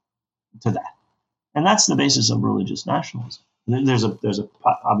to that. And that's the basis of religious nationalism. There's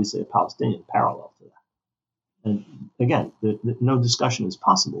obviously a Palestinian parallel to that. And again, no discussion is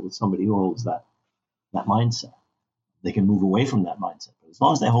possible with somebody who holds that mindset. They can move away from that mindset, but as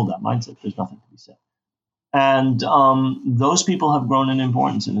long as they hold that mindset, there's nothing to be said. And those people have grown in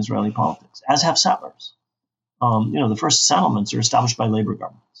importance in Israeli politics, as have settlers. The first settlements are established by labor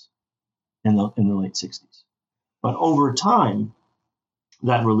governments in the late 60s. But over time,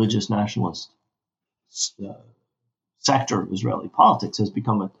 that religious nationalist sector of Israeli politics has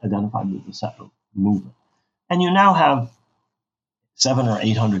become identified with the settler movement. And you now have 700,000 or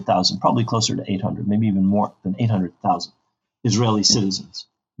 800,000, probably closer to 800, maybe even more than 800,000 Israeli citizens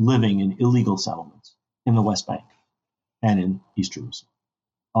living in illegal settlements in the West Bank and in East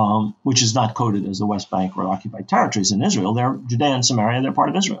Jerusalem, which is not coded as the West Bank or occupied territories in Israel. They're Judea and Samaria, they're part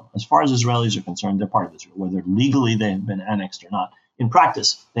of Israel. As far as Israelis are concerned, they're part of Israel, whether legally they have been annexed or not. In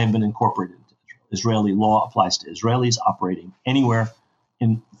practice, they have been incorporated into Israel. Israeli law applies to Israelis operating anywhere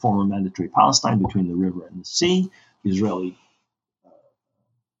in former mandatory Palestine between the river and the sea. The Israeli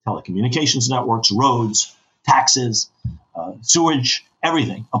telecommunications networks, roads, taxes, sewage,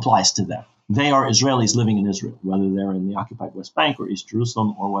 everything applies to them. They are Israelis living in Israel, whether they're in the occupied West Bank or East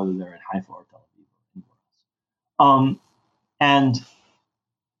Jerusalem, or whether they're in Haifa or Tel Aviv or anywhere else. And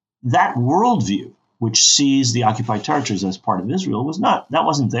that worldview, which sees the occupied territories as part of Israel, that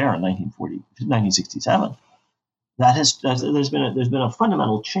wasn't there in 1967. There's been a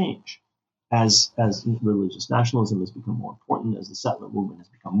fundamental change as religious nationalism has become more important, as the settler movement has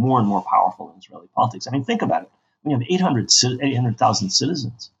become more and more powerful in Israeli politics. I mean, think about it. We have 800,000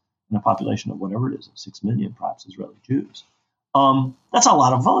 citizens in a population of whatever it is, of 6 million, perhaps, Israeli Jews. That's a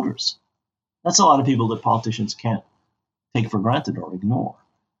lot of voters. That's a lot of people that politicians can't take for granted or ignore.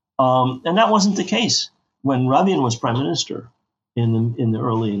 And that wasn't the case when Rabin was prime minister in the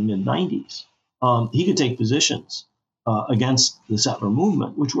early and mid-90s. He could take positions against the settler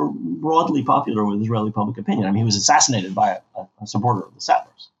movement, which were broadly popular with Israeli public opinion. I mean, he was assassinated by a supporter of the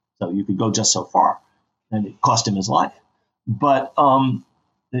settlers. So you could go just so far, and it cost him his life. But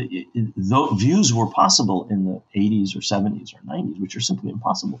views were possible in the 80s or 70s or 90s, which are simply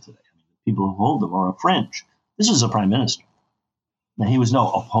impossible today. I mean, the people who hold them are a fringe. This was a prime minister. Now, he was no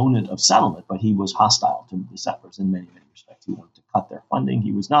opponent of settlement, but he was hostile to the settlers in many, many respects. He wanted to cut their funding.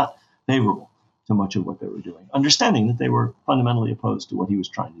 He was not favorable to much of what they were doing, understanding that they were fundamentally opposed to what he was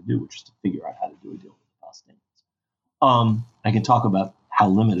trying to do, which is to figure out how to do a deal with the Palestinians. I can talk about how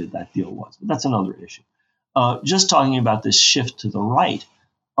limited that deal was, but that's another issue. Just talking about this shift to the right,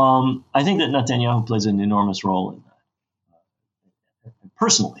 I think that Netanyahu plays an enormous role in that,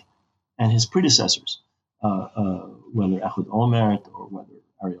 personally, and his predecessors, whether Ehud Olmert or whether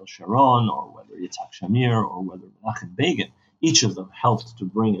Ariel Sharon or whether Yitzhak Shamir or whether Menachem Begin, each of them helped to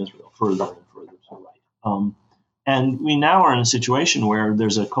bring Israel further and further to the right. And we now are in a situation where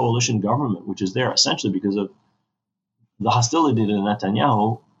there's a coalition government, which is there essentially because of the hostility to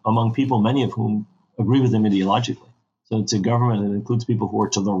Netanyahu among people, many of whom agree with him ideologically. So it's a government that includes people who are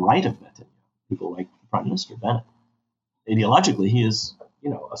to the right of Netanyahu, people like Prime Minister Bennett. Ideologically, he is,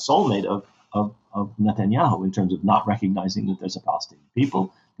 a soulmate of Netanyahu in terms of not recognizing that there's a Palestinian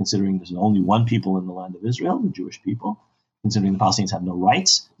people, considering there's only one people in the land of Israel, the Jewish people, considering the Palestinians have no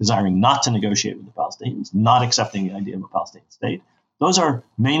rights, desiring not to negotiate with the Palestinians, not accepting the idea of a Palestinian state. Those are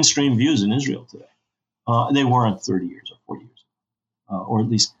mainstream views in Israel today. They weren't 30 years or 40 years ago, or at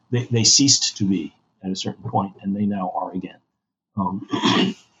least they ceased to be at a certain point, and they now are again.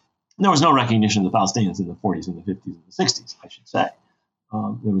 There was no recognition of the Palestinians in the 40s and the 50s and the 60s, I should say.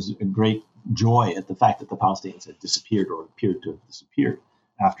 There was a great joy at the fact that the Palestinians had disappeared or appeared to have disappeared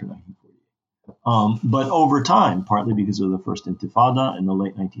after 1948. But over time, partly because of the first Intifada in the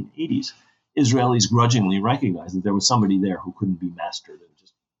late 1980s, Israelis grudgingly recognized that there was somebody there who couldn't be mastered and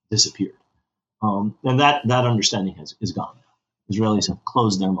just disappeared. And that understanding is gone now. Israelis have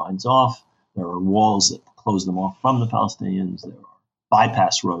closed their minds off. There are walls that close them off from the Palestinians. There are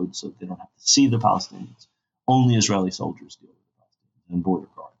bypass roads so they don't have to see the Palestinians. Only Israeli soldiers deal with the Palestinians, and border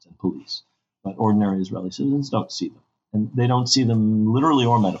guards and police. But ordinary Israeli citizens don't see them. And they don't see them literally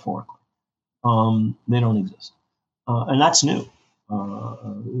or metaphorically. They don't exist. And that's new.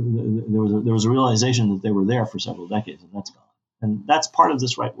 There was a realization that they were there for several decades, and that's gone. And that's part of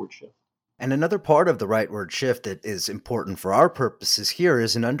this rightward shift. And another part of the rightward shift that is important for our purposes here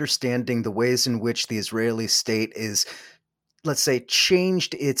is in understanding the ways in which the Israeli state is, let's say,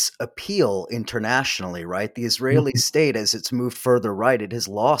 changed its appeal internationally, right? The Israeli state, as it's moved further right, it has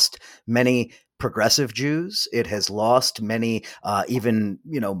lost many progressive Jews. It has lost many, even,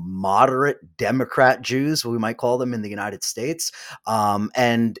 moderate Democrat Jews, we might call them in the United States.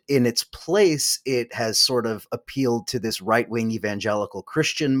 And in its place, it has sort of appealed to this right-wing evangelical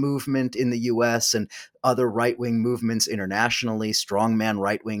Christian movement in the U.S. and other right-wing movements internationally, strongman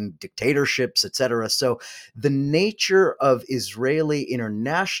right-wing dictatorships, etc. So the nature of Israeli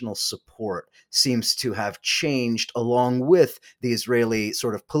international support seems to have changed along with the Israeli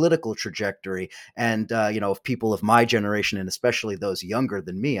sort of political trajectory. And, if people of my generation, and especially those younger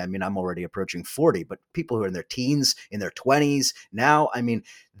than me, I mean, I'm already approaching 40, but people who are in their teens, in their 20s now, I mean,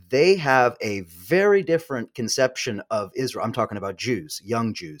 they have a very different conception of Israel. I'm talking about Jews,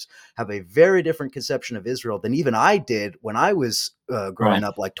 young Jews, have a very different conception of Israel than even I did when I was growing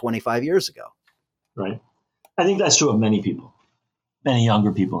up like 25 years ago. Right. I think that's true of many people, many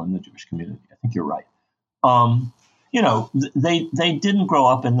younger people in the Jewish community. I think you're right. They didn't grow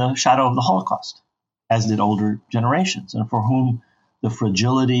up in the shadow of the Holocaust, as did older generations, and for whom the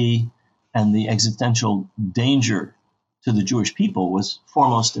fragility and the existential danger to the Jewish people was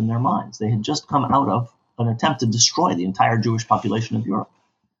foremost in their minds. They had just come out of an attempt to destroy the entire Jewish population of Europe.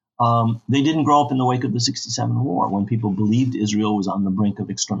 They didn't grow up in the wake of the 1967 war when people believed Israel was on the brink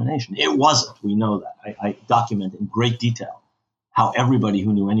of extermination. It wasn't. We know that. I document in great detail how everybody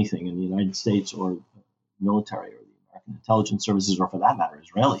who knew anything in the United States or military or the American intelligence services, or for that matter,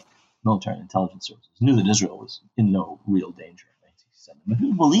 Israeli military intelligence services, knew that Israel was in no real danger in 1967, but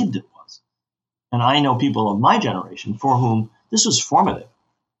who believed it was. And I know people of my generation for whom this was formative.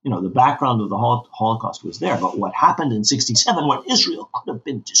 The background of the Holocaust was there, but what happened in 1967 when Israel could have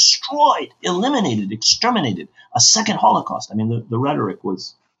been destroyed, eliminated, exterminated, a second Holocaust. I mean, the rhetoric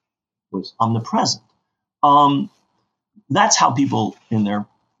was omnipresent. That's how people in their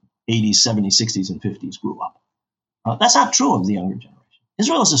 80s, 70s, 60s, and 50s grew up. That's not true of the younger generation.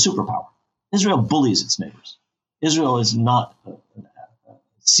 Israel is a superpower. Israel bullies its neighbors. Israel is not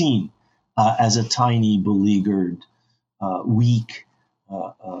seen as a tiny, beleaguered, weak,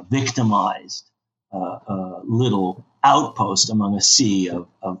 victimized little outpost among a sea of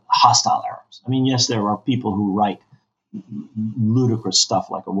hostile Arabs. I mean, yes, there are people who write ludicrous stuff,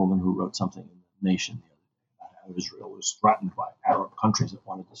 like a woman who wrote something in The Nation about how Israel was threatened by Arab countries that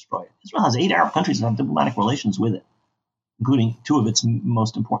want to destroy it. Israel has 8 Arab countries that have diplomatic relations with it, including 2 of its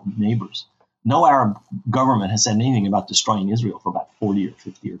most important neighbors. No Arab government has said anything about destroying Israel for about 40 or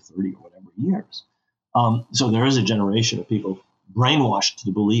 50 or 30 or whatever years. So there is a generation of people brainwashed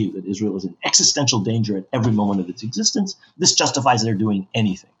to believe that Israel is in existential danger at every moment of its existence. This justifies their doing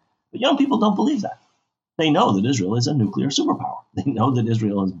anything. But young people don't believe that. They know that Israel is a nuclear superpower. They know that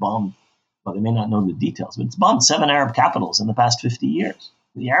Israel has bombed, well, they may not know the details, but it's bombed 7 Arab capitals in the past 50 years.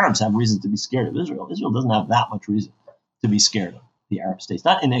 The Arabs have reason to be scared of Israel. Israel doesn't have that much reason to be scared of the Arab states,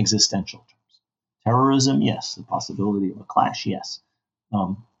 not in existential terms. Terrorism, yes. The possibility of a clash, yes.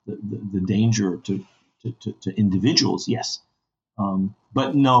 The danger to individuals, yes.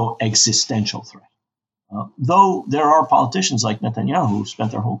 But no existential threat. Though there are politicians like Netanyahu who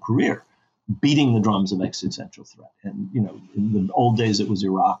spent their whole career beating the drums of existential threat. And, in the old days it was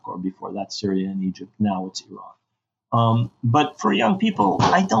Iraq, or before that Syria and Egypt. Now it's Iran. But for young people,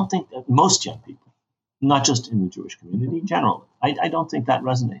 I don't think that most young people, not just in the Jewish community, generally, I don't think that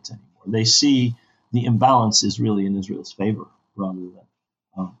resonates anymore. They see the imbalance is really in Israel's favor rather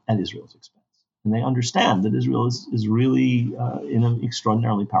than at Israel's expense. And they understand that Israel is really in an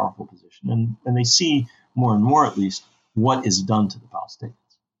extraordinarily powerful position. And they see more and more, at least, what is done to the Palestinians.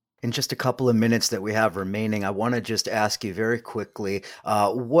 In just a couple of minutes that we have remaining, I want to just ask you very quickly,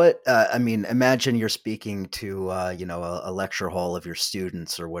 imagine you're speaking to, a lecture hall of your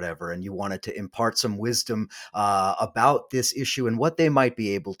students or whatever, and you wanted to impart some wisdom about this issue and what they might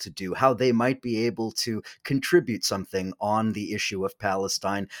be able to do, how they might be able to contribute something on the issue of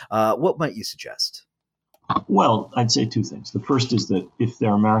Palestine. What might you suggest? Well, I'd say 2 things. The first is that if they're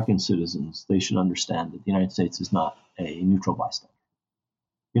American citizens, they should understand that the United States is not a neutral bystander.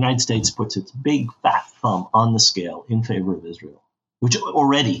 The United States puts its big fat thumb on the scale in favor of Israel, which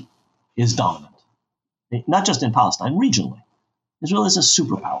already is dominant, not just in Palestine, regionally. Israel is a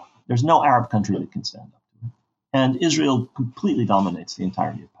superpower. There's no Arab country that can stand up to it. And Israel completely dominates the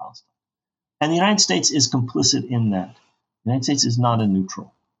entirety of Palestine. And the United States is complicit in that. The United States is not a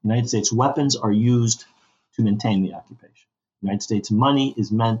neutral. The United States weapons are used to maintain the occupation. The United States money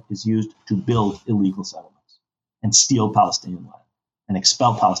is used to build illegal settlements and steal Palestinian land and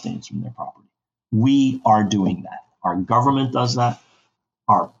expel Palestinians from their property. We are doing that. Our government does that.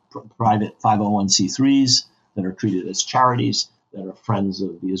 Our private 501c3s that are treated as charities, that are friends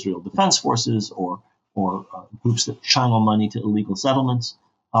of the Israel Defense Forces or groups that channel money to illegal settlements,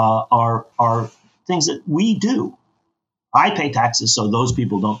 are things that we do. I pay taxes so those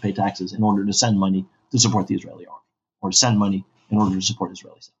people don't pay taxes in order to send money to support the Israeli army or to send money in order to support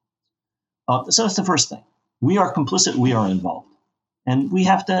Israeli settlements. So that's the first thing. We are complicit. We are involved. And we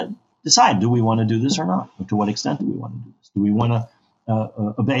have to decide, do we want to do this or not? Or to what extent do we want to do this? Do we want to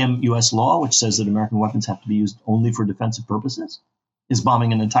obey a U.S. law which says that American weapons have to be used only for defensive purposes? Is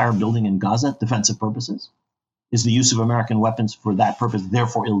bombing an entire building in Gaza defensive purposes? Is the use of American weapons for that purpose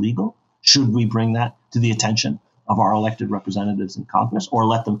therefore illegal? Should we bring that to the attention of our elected representatives in Congress, or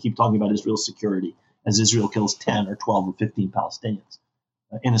let them keep talking about Israel's security as Israel kills 10 or 12 or 15 Palestinians,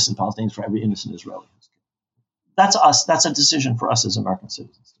 innocent Palestinians for every innocent Israeli? That's us. That's a decision for us as American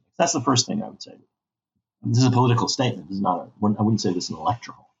citizens. That's the first thing I would say. This is a political statement. This is not I wouldn't say this in a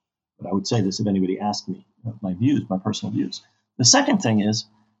lecture hall, but I would say this if anybody asked me my views, my personal views. The second thing is,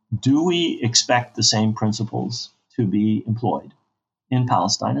 do we expect the same principles to be employed in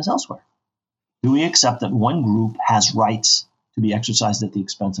Palestine as elsewhere? Do we accept that one group has rights to be exercised at the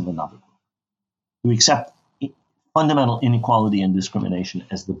expense of another group? Do we accept fundamental inequality and discrimination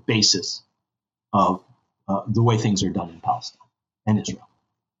as the basis of the way things are done in Palestine and Israel?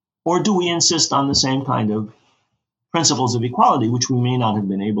 Or do we insist on the same kind of principles of equality, which we may not have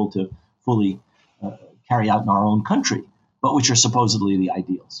been able to fully carry out in our own country, but which are supposedly the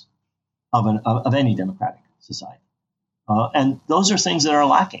ideals of any democratic society? And those are things that are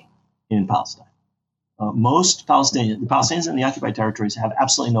lacking in Palestine. The Palestinians in the occupied territories have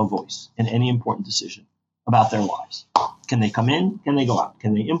absolutely no voice in any important decision about their lives. Can they come in? Can they go out?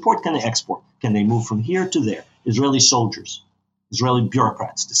 Can they import? Can they export? Can they move from here to there? Israeli soldiers, Israeli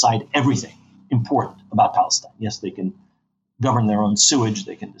bureaucrats decide everything important about Palestine. Yes, they can govern their own sewage.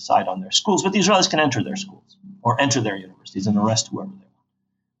 They can decide on their schools, but the Israelis can enter their schools or enter their universities and arrest whoever they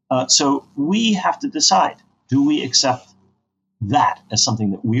want. So we have to decide, do we accept that as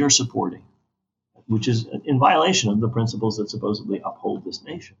something that we are supporting, which is in violation of the principles that supposedly uphold this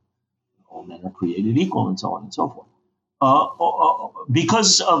nation? All men are created equal, and so on and so forth.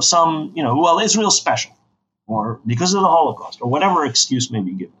 Because of some, Israel's special, or because of the Holocaust, or whatever excuse may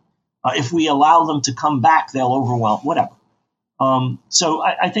be given. If we allow them to come back, they'll overwhelm, whatever. So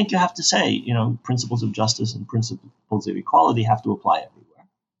I think you have to say, principles of justice and principles of equality have to apply everywhere.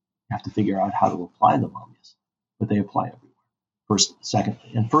 You have to figure out how to apply them, obviously, but they apply everywhere.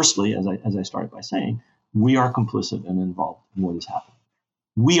 Firstly, as I started by saying, we are complicit and involved in what is happening.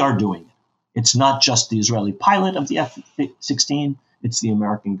 We are doing it. It's not just the Israeli pilot of the F-16. It's the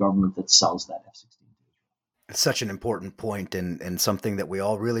American government that sells that F-16. It's such an important point and something that we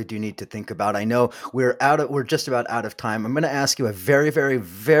all really do need to think about. I know we're just about out of time. I'm going to ask you a very, very,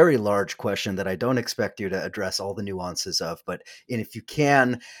 very large question that I don't expect you to address all the nuances of, but if you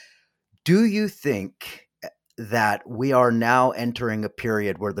can, do you think that we are now entering a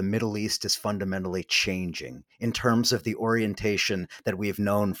period where the Middle East is fundamentally changing in terms of the orientation that we've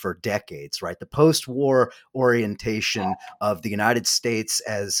known for decades, right? The post-war orientation of the United States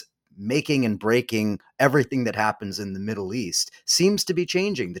as making and breaking everything that happens in the Middle East seems to be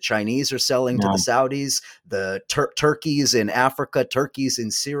changing. The Chinese are selling to the Saudis, the Turkeys in Africa, Turkeys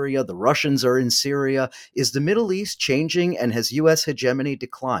in Syria, the Russians are in Syria. Is the Middle East changing, and has U.S. hegemony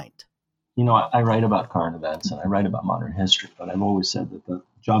declined? I write about current events and I write about modern history, but I've always said that the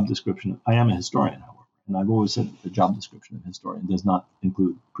job description, I am a historian, however, and I've always said that the job description of a historian does not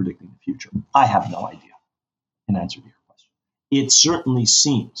include predicting the future. I have no idea, in answer to your question. It certainly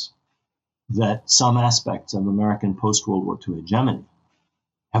seems that some aspects of American post-World War II hegemony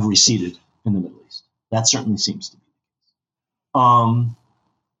have receded in the Middle East. That certainly seems to be the case.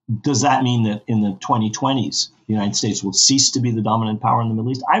 Does that mean that in the 2020s, the United States will cease to be the dominant power in the Middle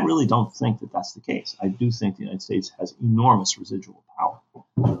East? I really don't think that that's the case. I do think the United States has enormous residual power,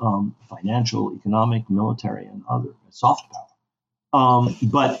 financial, economic, military, and other soft power.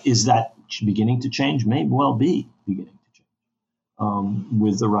 But is that beginning to change? May well be beginning to change.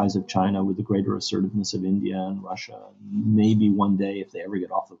 With the rise of China, with the greater assertiveness of India and Russia, maybe one day, if they ever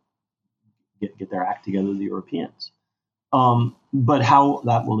get their act together, the Europeans. But how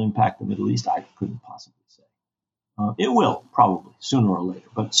that will impact the Middle East, I couldn't possibly say. It will, probably, sooner or later.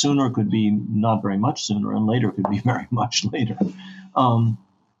 But sooner could be not very much sooner, and later could be very much later.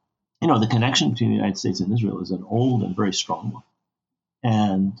 The connection between the United States and Israel is an old and very strong one.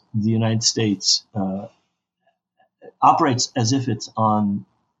 And the United States operates as if it's on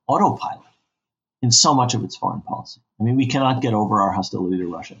autopilot in so much of its foreign policy. I mean, we cannot get over our hostility to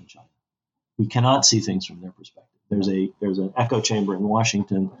Russia and China. We cannot see things from their perspective. There's an echo chamber in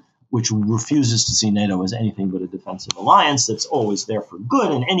Washington which refuses to see NATO as anything but a defensive alliance that's always there for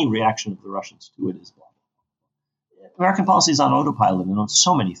good, and any reaction of the Russians to it is blah, blah, blah. American policy is on autopilot and on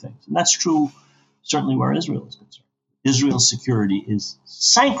so many things, and that's true certainly where Israel is concerned. Israel's security is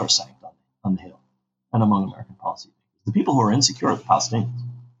sacrosanct on the Hill and among American policy. The people who are insecure are the Palestinians.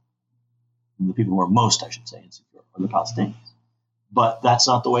 And the people who are most, I should say, insecure are the Palestinians. But that's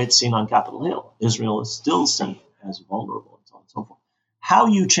not the way it's seen on Capitol Hill. Israel is still seen as vulnerable and so on and so forth. How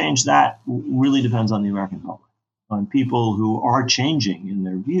you change that really depends on the American public, on people who are changing in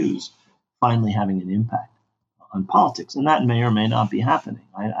their views, finally having an impact on politics. And that may or may not be happening.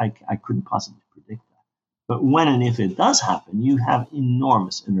 I couldn't possibly predict that. But when and if it does happen, you have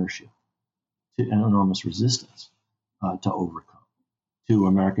enormous inertia and enormous resistance to overcome, to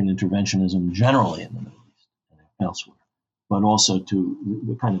American interventionism generally in the Middle East and elsewhere, but also to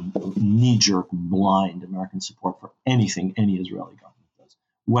the kind of knee-jerk, blind American support for anything any Israeli government does,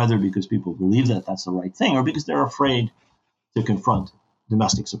 whether because people believe that that's the right thing or because they're afraid to confront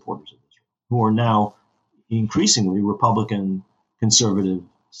domestic supporters of Israel, who are now increasingly Republican, conservative,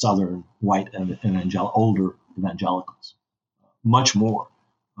 Southern, white, older evangelicals, much more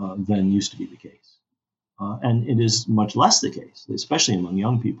than used to be the case. And it is much less the case, especially among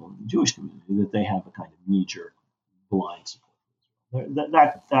young people in the Jewish community, that they have a kind of knee-jerk, blind support.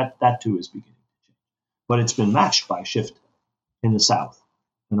 That too is beginning to change. But it's been matched by a shift in the South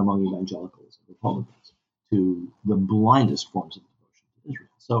and among evangelicals and Republicans to the blindest forms of devotion to Israel.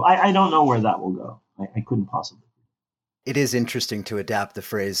 So I don't know where that will go. I couldn't possibly. It is interesting to adapt the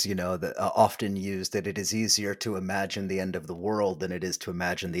phrase, that often used, that it is easier to imagine the end of the world than it is to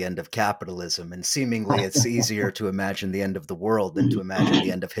imagine the end of capitalism. And seemingly it's easier to imagine the end of the world than to imagine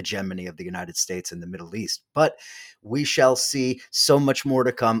the end of hegemony of the United States and the Middle East. But we shall see. So much more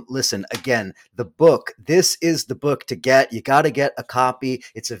to come. Listen, again, the book, this is the book to get. You got to get a copy.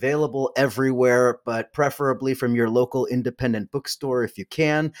 It's available everywhere, but preferably from your local independent bookstore if you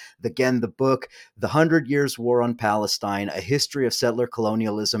can. Again, the book, The 100 Years' War on Palestine, A History of Settler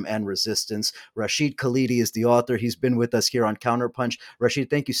Colonialism and Resistance. Rashid Khalidi is the author. He's been with us here on Counterpunch.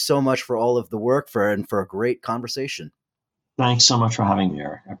 Rashid, thank you so much for all of the work and for a great conversation. Thanks so much for having me,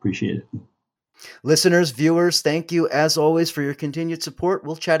 Eric. I appreciate it. Listeners, viewers, thank you as always for your continued support.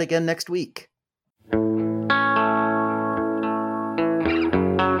 We'll chat again next week.